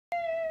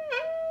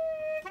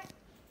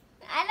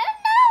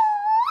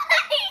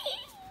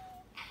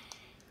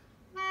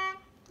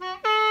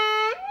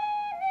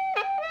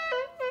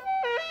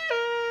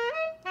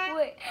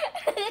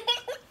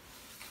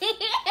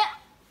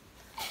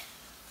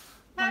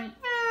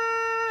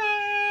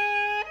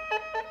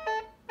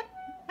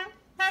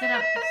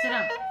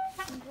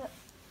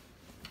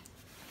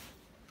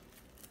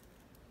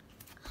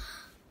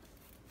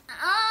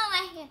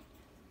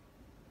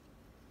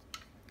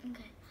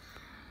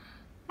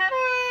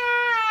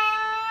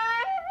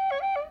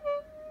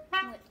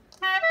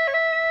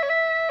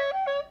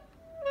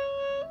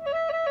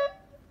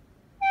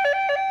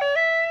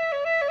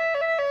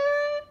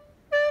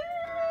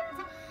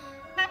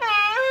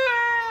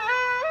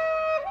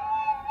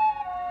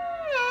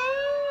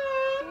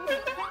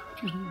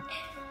You're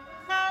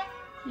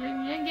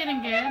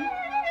getting good.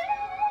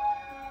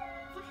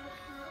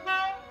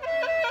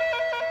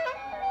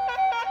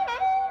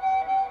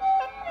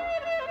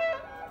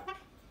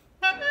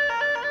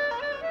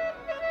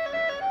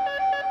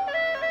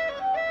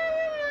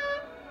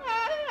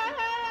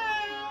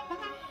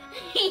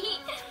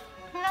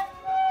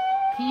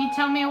 Can you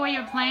tell me what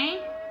you're playing?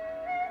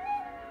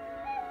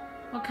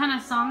 What kind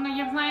of song are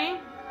you playing?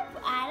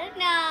 I don't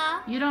know.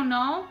 You don't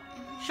know?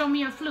 Show me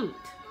your flute.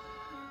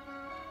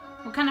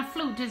 What kind of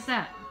flute is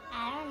that?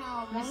 I don't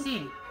know. Let me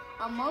see.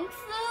 A monk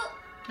flute?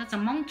 That's a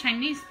Hmong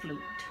Chinese flute.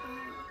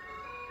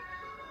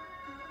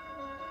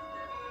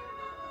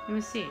 Let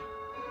me see.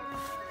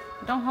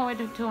 Don't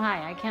hold it too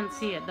high. I can't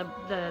see it.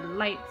 The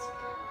lights,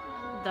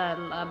 the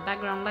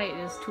background light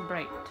is too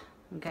bright.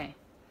 Okay.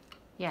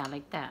 Yeah,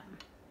 like that.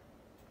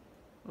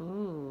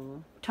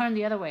 Ooh. Turn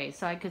the other way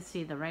so I could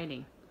see the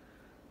writing.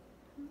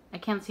 I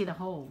can't see the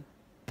hole.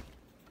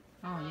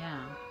 Oh,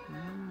 yeah.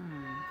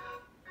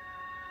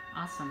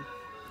 Awesome.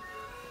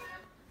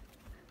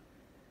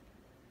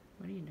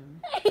 What are you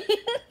doing?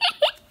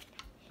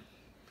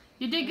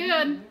 You did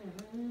good.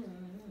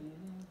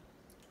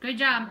 Good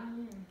job.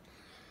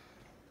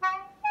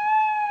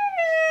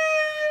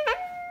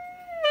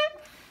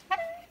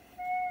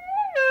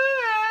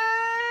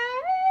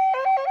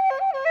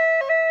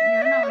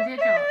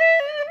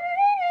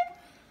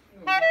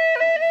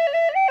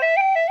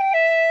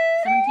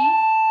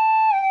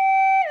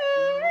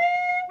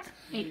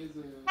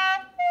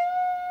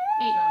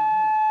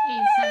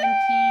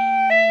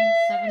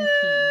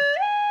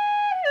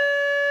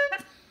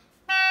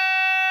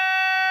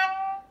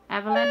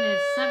 Avalyn is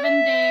 7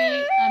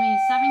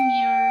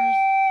 years,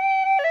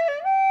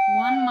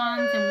 1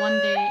 month and 1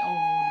 day old.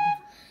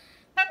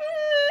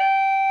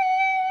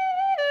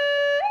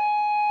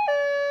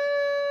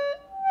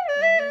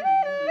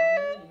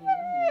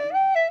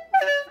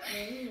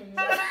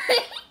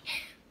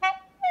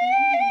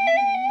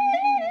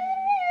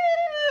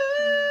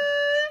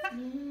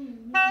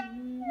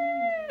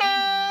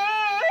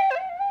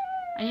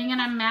 Are you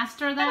gonna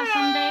master that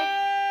someday?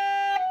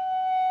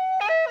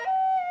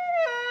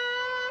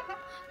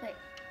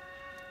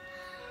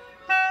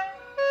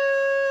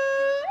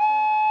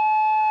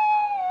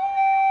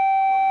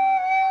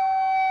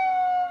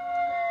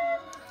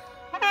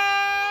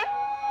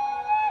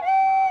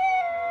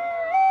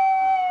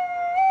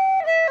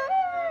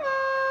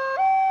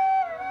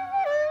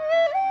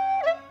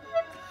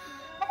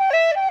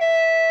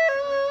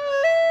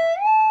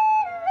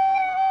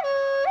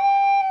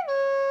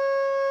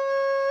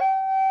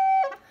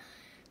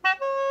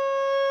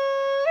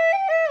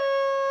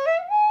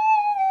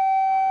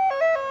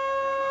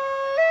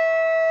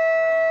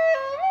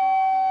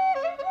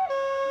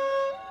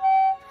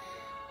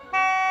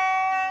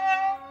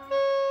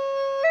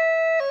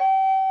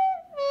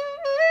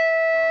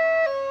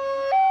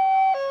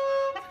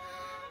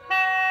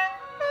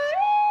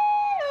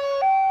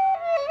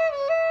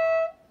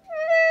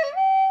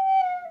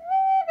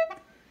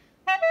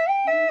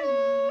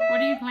 What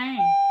are you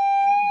playing?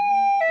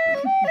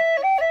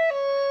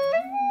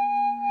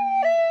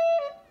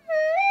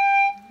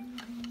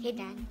 Okay,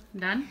 done.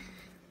 Done?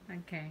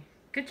 Okay.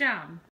 Good job.